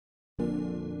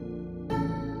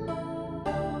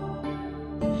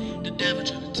The devil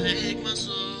trying to take my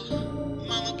soul.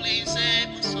 Mama, please save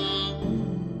my soul.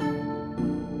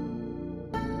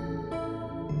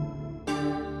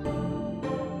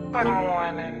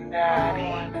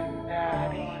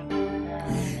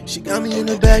 She got me in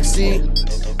the backseat.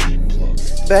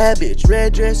 Bad bitch,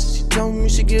 red dress. She told me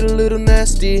she get a little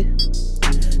nasty.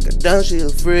 Got down, she a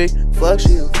freak. Fuck,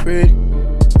 she a freak.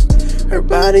 Her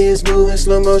body is moving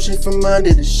slow motion from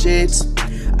under the sheets.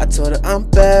 I told her I'm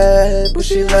bad, but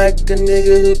she like a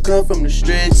nigga who come from the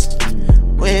streets.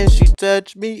 When she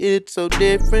touch me, it's so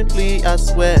differently, I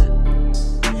swear.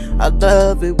 I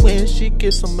love it when she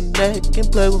kiss on my neck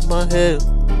and play with my hair.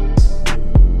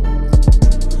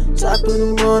 Top of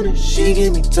the morning, she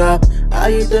give me top.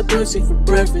 I eat that pussy for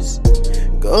breakfast.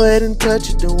 Go ahead and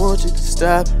touch it, don't want you to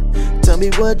stop. Tell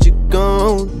me what you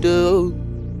gon' do.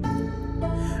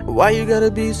 Why you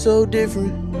gotta be so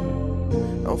different?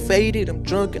 I'm faded, I'm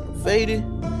drunk and I'm faded,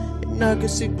 and I can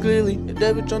see clearly the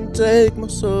devil tryna take my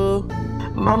soul.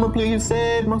 Mama, please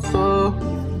save my soul.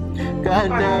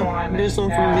 Goddamn, this one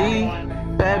for me.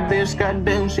 Bad bitch,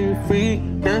 goddamn, she a freak.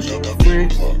 Damn, she a freak.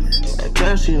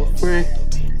 Goddamn, she a freak.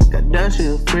 Goddamn, she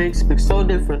a freak. Speak so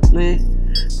differently,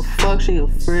 but fuck, she a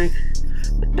freak.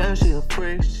 But damn, she a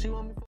freak. She